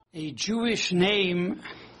A Jewish name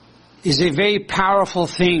is a very powerful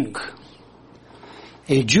thing.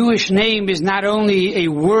 A Jewish name is not only a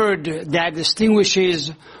word that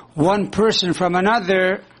distinguishes one person from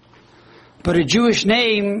another, but a Jewish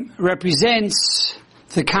name represents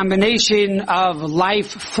the combination of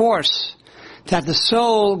life force that the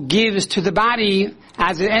soul gives to the body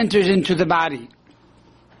as it enters into the body.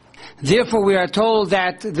 Therefore, we are told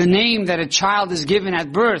that the name that a child is given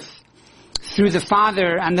at birth through the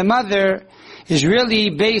father and the mother is really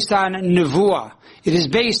based on nevuah. It is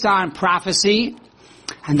based on prophecy,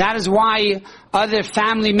 and that is why other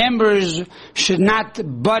family members should not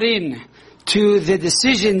butt in to the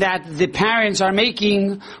decision that the parents are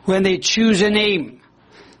making when they choose a name.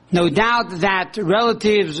 No doubt that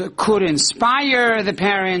relatives could inspire the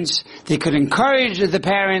parents, they could encourage the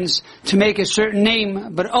parents to make a certain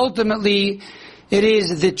name, but ultimately it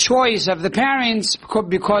is the choice of the parents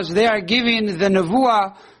because they are given the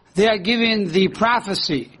nevuah, they are given the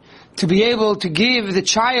prophecy to be able to give the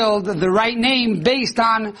child the right name based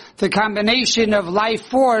on the combination of life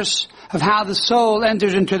force of how the soul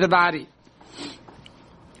enters into the body.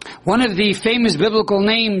 One of the famous biblical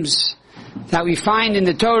names that we find in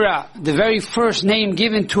the Torah, the very first name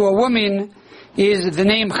given to a woman is the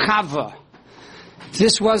name Chava.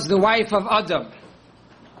 This was the wife of Adam.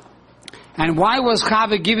 And why was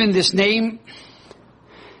Chava given this name?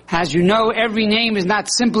 As you know, every name is not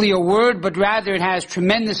simply a word, but rather it has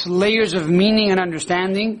tremendous layers of meaning and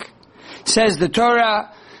understanding. It says the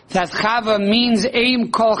Torah that Chava means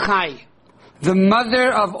Eim Kol Chai, the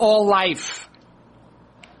mother of all life.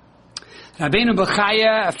 Rabbeinu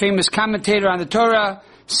Bechaya, a famous commentator on the Torah,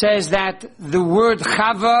 says that the word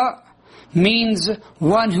Chava means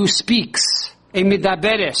one who speaks, a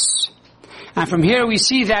midaberes. And from here we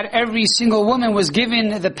see that every single woman was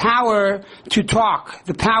given the power to talk,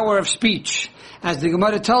 the power of speech. As the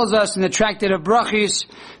Gemara tells us in the Tractate of Brachis,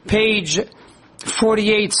 page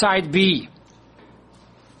 48, side B.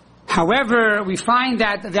 However, we find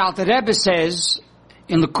that the Alter Rebbe says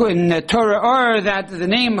in the Torah Or that the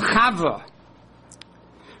name Chava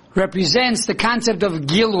represents the concept of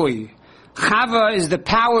Gilui. Chava is the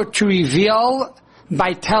power to reveal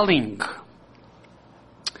by telling.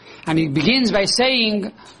 And he begins by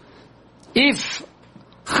saying, if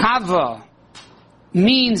Chava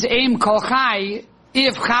means Eim Kol Chai,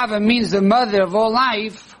 if Chava means the mother of all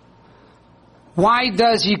life, why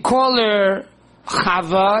does he call her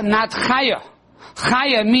Chava, not Chaya?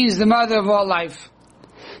 Chaya means the mother of all life.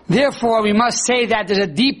 Therefore, we must say that there's a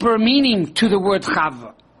deeper meaning to the word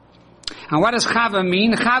Chava. And what does Chava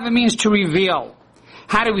mean? Chava means to reveal.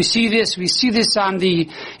 How do we see this? We see this on the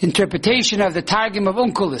interpretation of the Targum of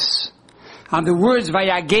Onkelos, on the words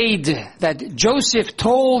Vayaged, that Joseph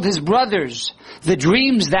told his brothers the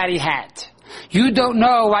dreams that he had. You don't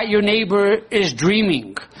know what your neighbor is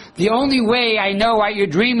dreaming. The only way I know what you're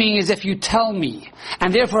dreaming is if you tell me.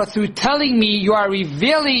 And therefore, through telling me, you are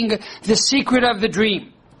revealing the secret of the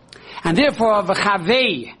dream. And therefore,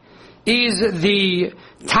 V'chavei is the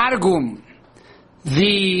Targum,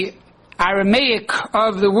 the Aramaic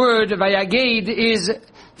of the word Vayaged is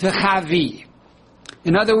V'chavi.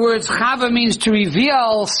 In other words, Chava means to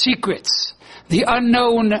reveal secrets, the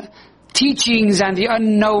unknown teachings and the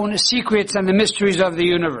unknown secrets and the mysteries of the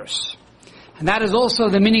universe. And that is also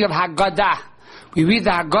the meaning of Haggadah. We read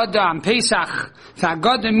the Haggadah on Pesach. The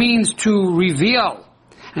Haggadah means to reveal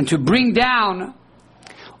and to bring down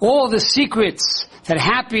all the secrets that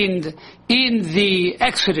happened in the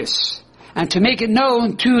Exodus, and to make it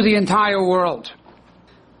known to the entire world.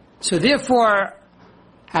 So therefore,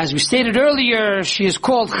 as we stated earlier, she is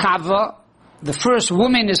called Chava. The first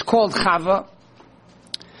woman is called Chava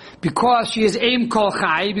because she is Eim Kol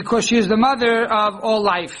Chai, because she is the mother of all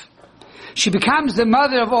life. She becomes the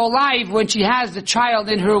mother of all life when she has the child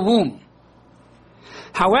in her womb.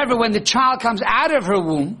 However, when the child comes out of her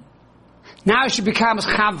womb, now she becomes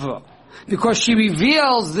Chava, because she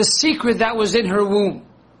reveals the secret that was in her womb.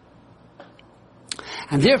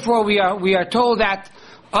 And therefore we are told that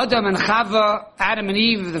Adam and Chava, Adam and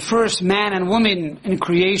Eve, the first man and woman in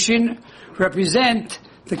creation, represent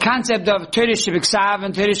the concept of Torah Shebiksav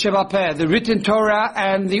and Torah Shebal Peh, the written Torah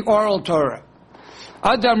and the oral Torah.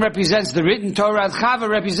 Adam represents the written Torah and Chava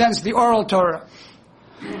represents the oral Torah.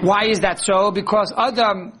 Why is that so? Because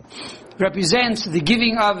Adam represents the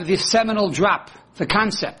giving of the seminal drop, the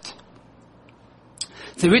concept.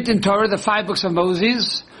 The written Torah, the 5 books of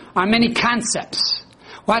Moses, are many concepts.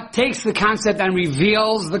 What takes the concept and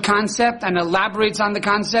reveals the concept and elaborates on the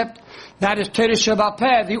concept? That is Torah Shebal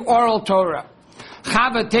Peh, the oral Torah.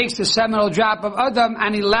 Chava takes the seminal drop of Adam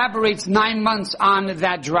and elaborates 9 months on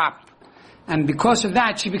that drop. and because of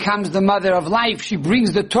that, she becomes the mother of life. She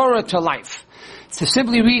brings the Torah to life. To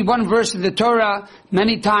simply read one verse of the Torah,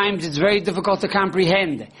 many times it's very difficult to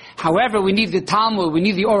comprehend. However, we need the Talmud, we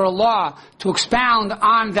need the oral law to expound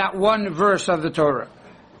on that one verse of the Torah.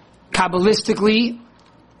 Kabbalistically,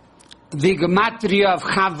 the gematria of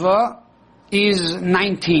Chava is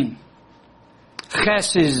 19.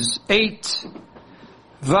 Ches is 8,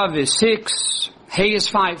 Vav is 6, Hey is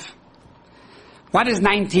 5. What is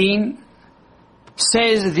 19?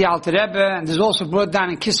 Says the Alter Rebbe, and this is also brought down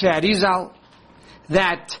in Kisvei Arizal,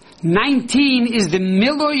 that 19 is the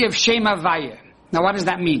Milui of Shem Havaya. Now what does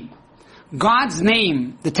that mean? God's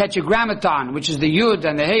name, the Tetragrammaton, which is the Yud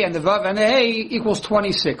and the Hey and the Vav and the Hey, equals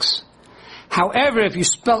 26. However, if you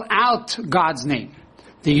spell out God's name,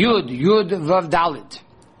 the Yud, Yud, Vav, Dalet,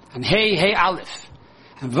 and Hey, Hey, Aleph,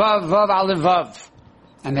 and Vav, Vav, Aleph, Vav,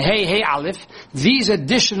 and the Hey, Hey, Aleph, these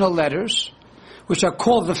additional letters, which are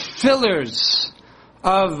called the fillers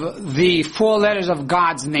of the 4 letters of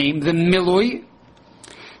God's name, the Milui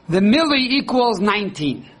equals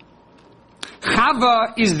 19.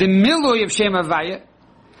 Chava is the Milui of Shem Havaya.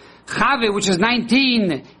 Chava, which is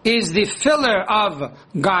 19, is the filler of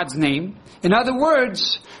God's name. In other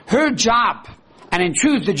words, her job, and in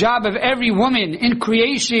truth the job of every woman in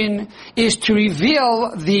creation, is to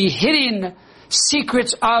reveal the hidden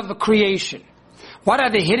secrets of creation. What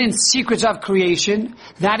are the hidden secrets of creation?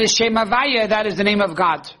 That is Shem Havaya, that is the name of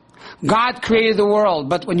God. God created the world,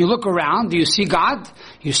 but when you look around, do you see God?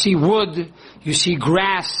 You see wood, you see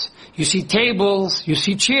grass, you see tables, you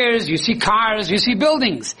see chairs, you see cars, you see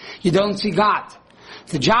buildings. You don't see God.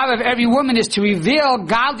 The job of every woman is to reveal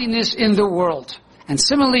godliness in the world. And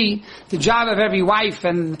similarly, the job of every wife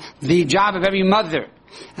and the job of every mother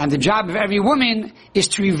and the job of every woman is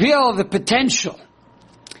to reveal the potential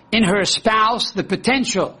in her spouse, the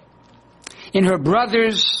potential in her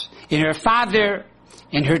brothers, in her father,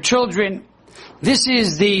 in her children. This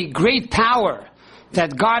is the great power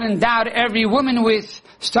that God endowed every woman with,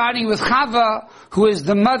 starting with Chava, who is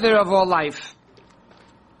the mother of all life.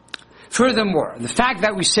 Furthermore, the fact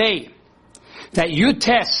that we say that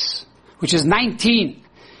Yutes, which is 19,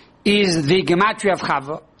 is the gematria of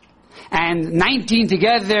Chava, and 19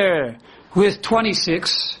 together with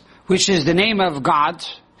 26, which is the name of God,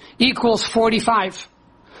 equals 45.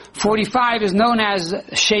 45 is known as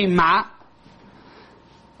Shema,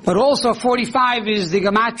 but also 45 is the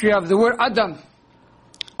gematria of the word Adam.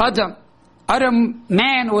 Adam,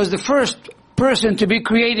 man, was the first person to be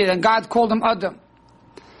created, and God called him Adam.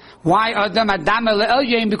 Why Adam? Adam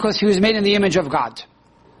el-Elyon, because he was made in the image of God.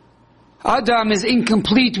 Adam is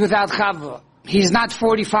incomplete without Chava. He's not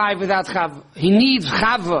 45 without Chava. He needs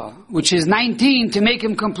Chava, which is 19, to make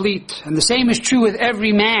him complete. And the same is true with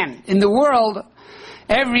every man. In the world,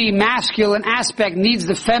 every masculine aspect needs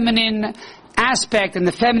the feminine aspect and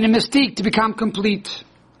the feminine mystique to become complete.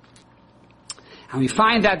 And we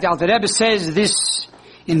find that the Alter Rebbe says this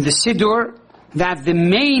in the Siddur, that the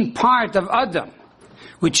main part of Adam,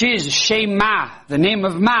 which is Shema, the name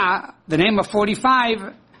of Ma, the name of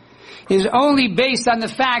 45, is only based on the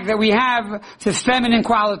fact that we have the feminine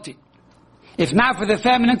quality. If not for the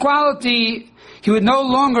feminine quality, he would no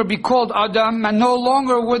longer be called Adam, and no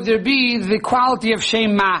longer would there be the quality of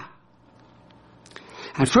Shema.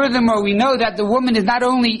 And furthermore, we know that the woman is not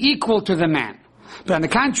only equal to the man, but on the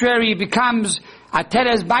contrary, it becomes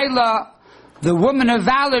Ateres Baila, the woman of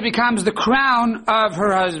valor becomes the crown of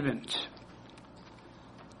her husband.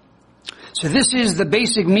 So this is the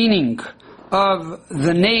basic meaning of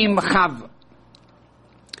the name Chava.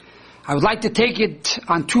 I would like to take it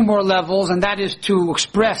on 2 more levels, and that is to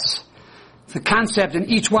express the concept in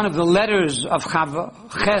each one of the letters of Chava,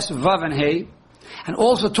 Ches, Vav, and Hey, and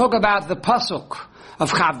also talk about the pasuk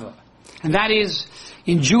of Chava. And that is,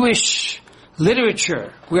 in Jewish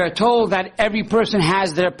literature, we are told that every person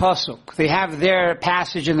has their pasuk. They have their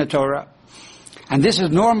passage in the Torah. And this is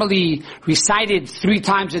normally recited 3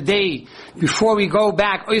 times a day before we go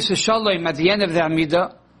back, Oisa Shalom, at the end of the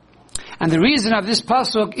Amidah. And the reason of this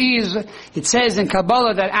pasuk is, it says in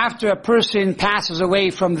Kabbalah that after a person passes away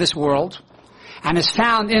from this world and is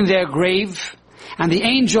found in their grave, and the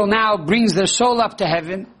angel now brings their soul up to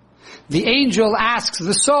heaven, the angel asks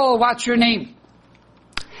the soul, what's your name?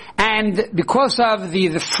 And because of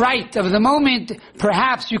the fright of the moment,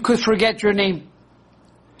 perhaps you could forget your name.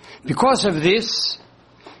 Because of this,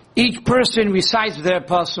 each person recites their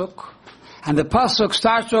pasuk, and the pasuk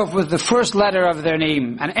starts off with the first letter of their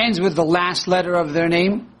name and ends with the last letter of their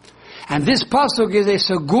name. And this pasuk is a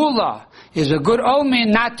segula, is a good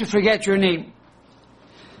omen not to forget your name.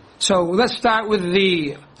 So let's start with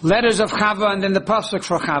the letters of Chava and then the pasuk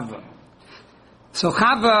for Chava. So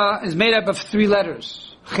Chava is made up of 3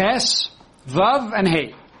 letters. Ches, Vav, and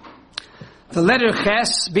Hey. The letter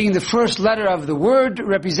Ches, being the first letter of the word,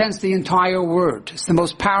 represents the entire word. It's the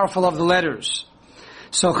most powerful of the letters.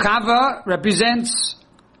 So Chava represents,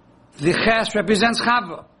 the Ches represents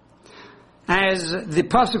Chava. As the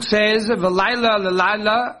Pasuk says, V'layla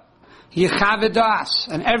l'layla yichave das.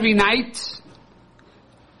 And every night,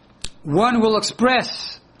 one will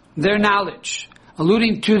express their knowledge,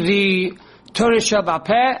 alluding to the Torah Sheba'al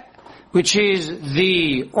Peh, which is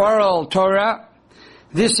the oral Torah.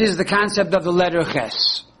 This is the concept of the letter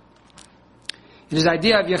Ches. It is the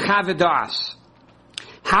idea of Yechave Das.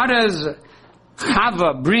 How does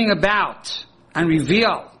Chava bring about and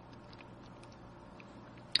reveal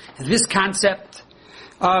this concept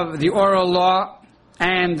of the oral law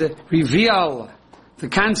and reveal the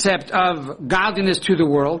concept of godliness to the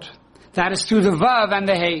world? That is through the Vav and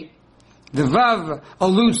the Hey. The Vav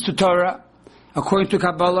alludes to Torah, according to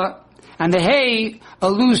Kabbalah, and the Hey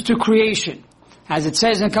alludes to creation. As it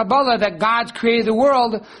says in Kabbalah that God created the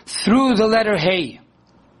world through the letter Hey.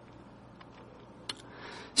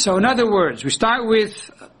 So in other words, we start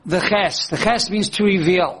with the Ches. The Ches means to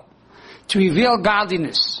reveal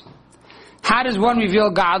godliness. How does one reveal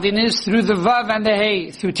godliness? Through the Vav and the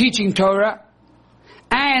Hey, through teaching Torah,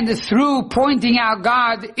 and through pointing out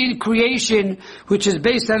God in creation, which is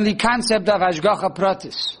based on the concept of Hashgacha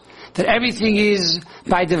Pratis, that everything is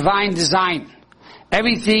by divine design.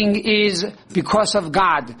 Everything is because of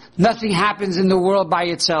God. Nothing happens in the world by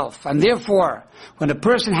itself. And therefore, when a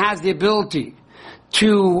person has the ability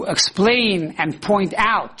to explain and point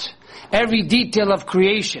out every detail of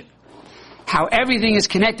creation, how everything is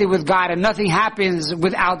connected with God and nothing happens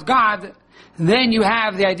without God, then you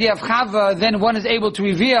have the idea of Chava, then one is able to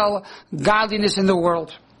reveal godliness in the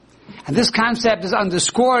world. And this concept is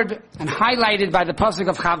underscored and highlighted by the Pasuk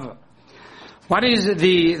of Chava. What is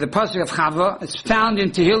the Pasuk of Chava? It's found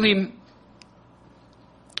in Tehillim,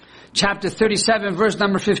 chapter 37, verse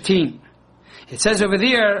number 15. It says over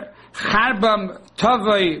there, Charbam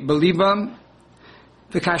tovoi belibam,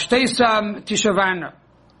 v'kashteisam tishavarna.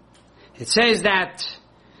 It says that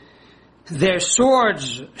their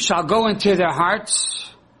swords shall go into their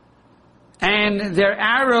hearts, and their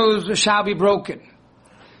arrows shall be broken.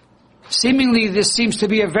 Seemingly, this seems to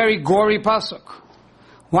be a very gory pasuk.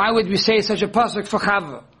 Why would we say such a pasuk for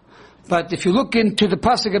Chava? But if you look into the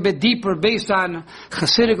pasuk a bit deeper, based on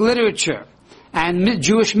Hasidic literature and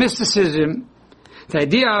Jewish mysticism, the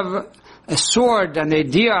idea of a sword and the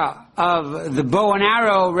idea of the bow and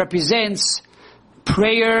arrow represents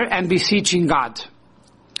prayer and beseeching God.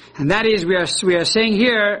 And that is, we are saying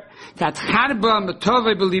here that Charbam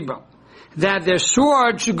tovei belibam, that their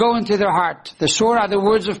sword should go into their heart. The sword are the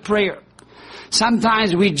words of prayer.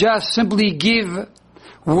 Sometimes we just simply give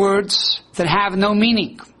words that have no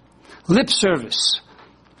meaning, lip service.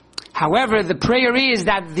 However, the prayer is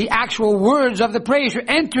that the actual words of the prayer should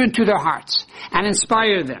enter into their hearts and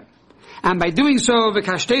inspire them. And by doing so,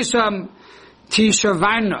 v'kashteisam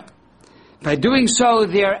tishavarna, by doing so,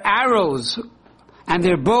 their arrows and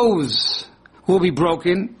their bows will be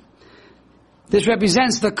broken. This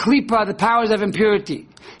represents the klipa, the powers of impurity.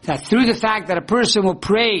 That through the fact that a person will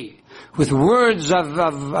pray with words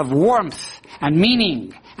of warmth and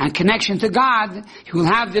meaning and connection to God, he will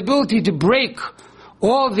have the ability to break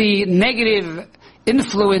all the negative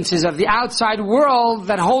influences of the outside world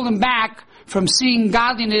that hold him back from seeing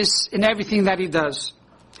godliness in everything that he does.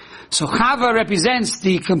 So Chava represents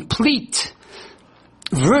the complete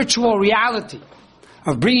virtual reality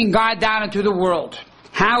of bringing God down into the world.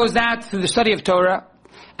 How is that? Through the study of Torah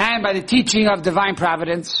and by the teaching of divine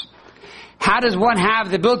providence. How does one have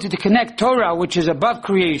the ability to connect Torah, which is above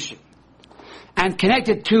creation, and connect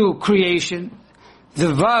it to creation, the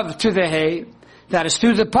Vav to the Hey, that is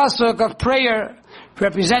through the pasuk of prayer,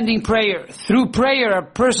 representing prayer. Through prayer, a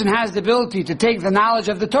person has the ability to take the knowledge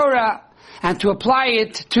of the Torah and to apply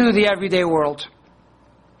it to the everyday world.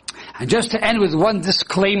 And just to end with one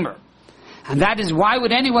disclaimer, and that is, why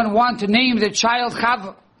would anyone want to name their child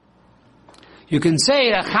Chava? You can say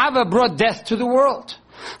that Chava brought death to the world.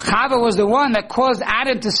 Chava was the one that caused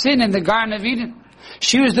Adam to sin in the Garden of Eden.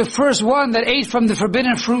 She was the first one that ate from the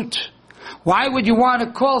forbidden fruit. Why would you want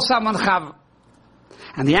to call someone Chava?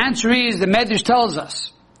 And the answer is, the Medrash tells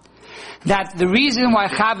us that the reason why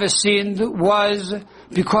Chava sinned was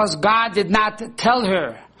because God did not tell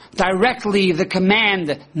her directly the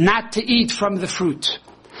command not to eat from the fruit.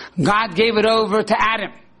 God gave it over to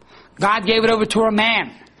Adam. God gave it over to a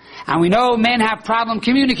man. And we know men have problem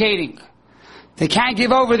communicating. They can't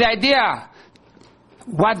give over the idea.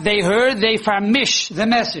 What they heard, they farmish the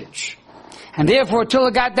message. And therefore, till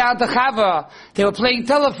it got down to Chava, they were playing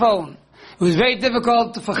telephone. It was very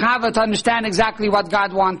difficult for Chava to understand exactly what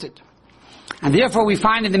God wanted. And therefore we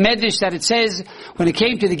find in the Medrash that it says, when it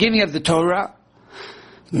came to the giving of the Torah,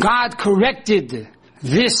 God corrected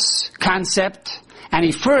this concept, and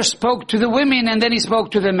He first spoke to the women and then He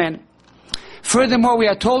spoke to the men. Furthermore, we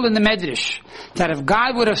are told in the Medrash that if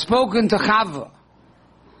God would have spoken to Chava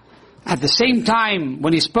at the same time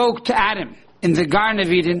when He spoke to Adam in the Garden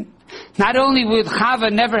of Eden, not only would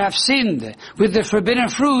Chava never have sinned with the forbidden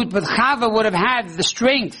fruit, but Chava would have had the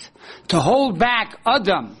strength to hold back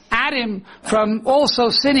Adam from also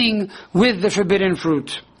sinning with the forbidden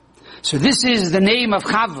fruit. So this is the name of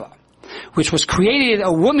Chava, which was created,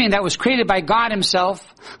 a woman that was created by God Himself.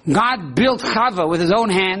 God built Chava with His own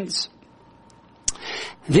hands.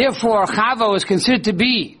 Therefore, Chava was considered to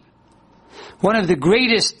be one of the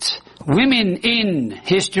greatest women in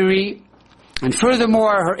history. And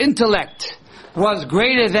furthermore, her intellect was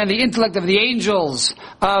greater than the intellect of the angels,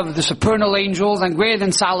 of the supernal angels, and greater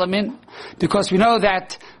than Solomon, because we know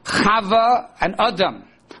that Chava and Adam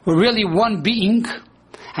were really one being,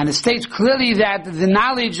 and it states clearly that the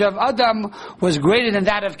knowledge of Adam was greater than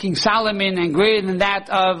that of King Solomon, and greater than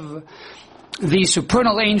that of the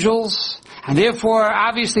supernal angels, and therefore,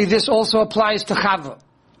 obviously, this also applies to Chava.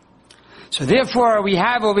 So therefore, we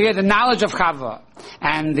have over here the knowledge of Chava,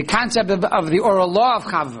 and the concept of the oral law of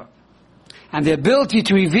Chava, and the ability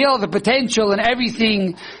to reveal the potential in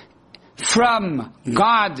everything from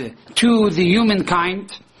God to the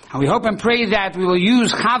humankind. And we hope and pray that we will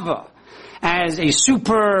use Chava as a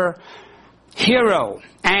super hero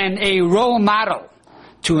and a role model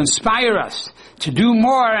to inspire us to do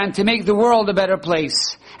more and to make the world a better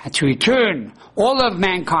place, and to return all of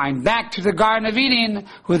mankind back to the Garden of Eden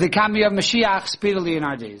with the coming of Mashiach speedily in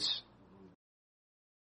our days.